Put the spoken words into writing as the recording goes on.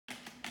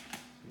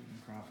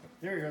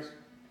There he goes.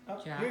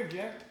 Up Jack? here,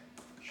 Jack.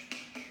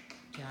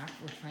 Jack,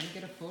 we're trying to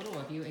get a photo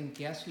of you, and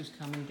guess who's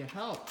coming to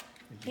help?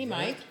 Hey,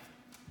 Mike.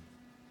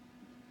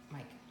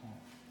 Mike. Oh.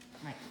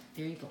 Mike,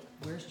 there you go.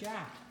 Where's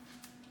Jack?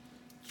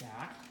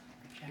 Jack?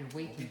 You're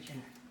waiting.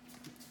 Dad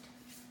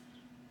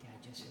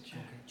just said, go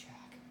get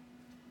Jack.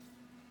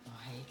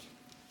 Mike,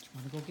 do you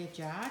want to go get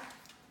Jack?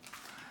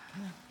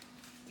 Come on.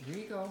 Here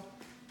you go.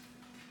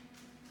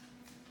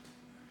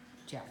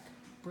 Jack,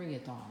 bring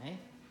it on, eh?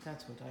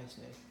 That's what I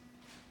say.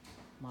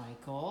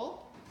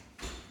 Michael?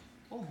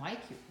 Oh,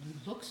 Mike, you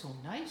look so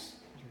nice.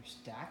 You're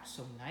stacked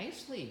so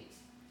nicely.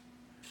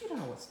 You don't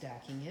know what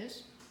stacking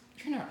is.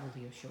 You're not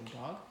really a show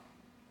dog.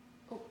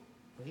 Oh,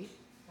 wait.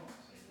 Don't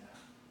say that.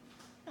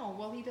 No,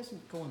 well, he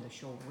doesn't go in the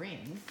show ring.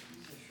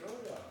 He's a show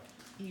dog.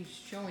 He's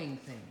showing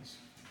things.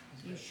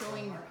 He's got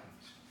showing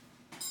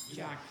markings.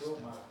 Jack You don't stuff.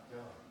 show my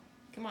dog.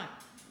 Come on.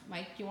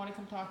 Mike, do you want to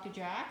come talk to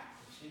Jack?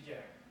 See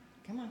Jack.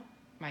 Come on.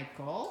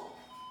 Michael?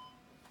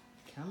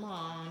 Come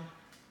on.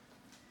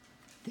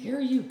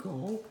 There you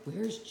go.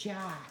 Where's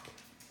Jack?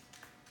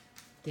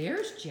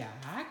 There's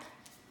Jack.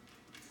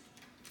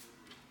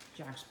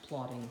 Jack's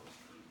plotting.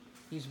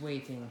 He's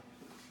waiting.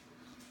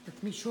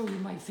 Let me show you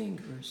my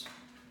fingers.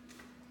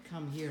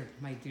 Come here,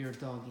 my dear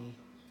doggy.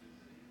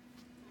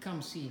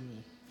 Come see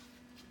me.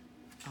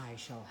 I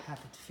shall have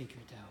it figured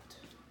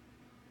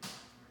out.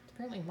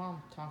 Apparently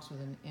Mom talks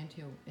with an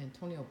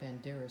Antonio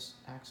Banderas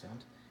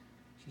accent.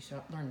 She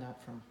learned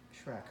that from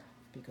Shrek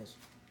because,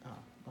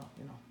 well,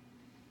 you know,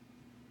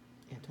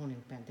 Antonio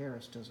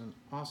Banderas does an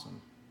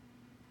awesome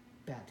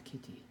bad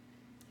kitty.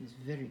 He's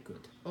very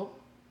good. Oh,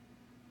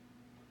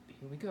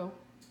 here we go.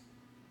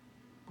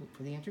 Wait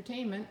for the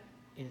entertainment.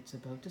 It's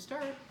about to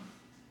start.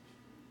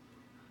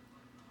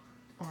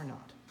 Or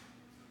not.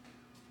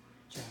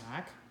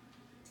 Jack.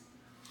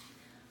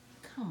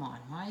 Come on,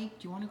 Mike.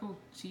 Do you want to go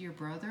see your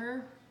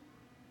brother?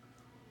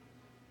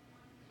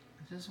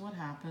 This is what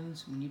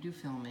happens when you do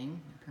filming.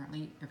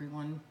 Apparently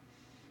everyone...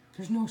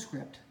 There's no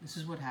script. This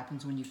is what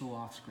happens when you go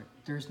off script.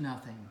 There's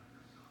nothing.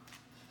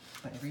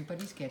 But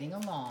everybody's getting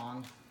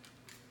along.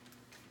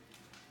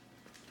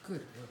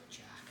 Good work,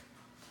 Jack.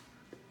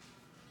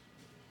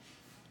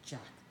 Jack,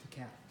 the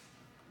cat.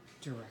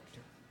 Director.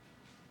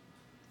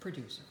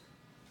 Producer.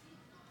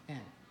 And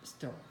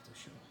star of the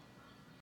show.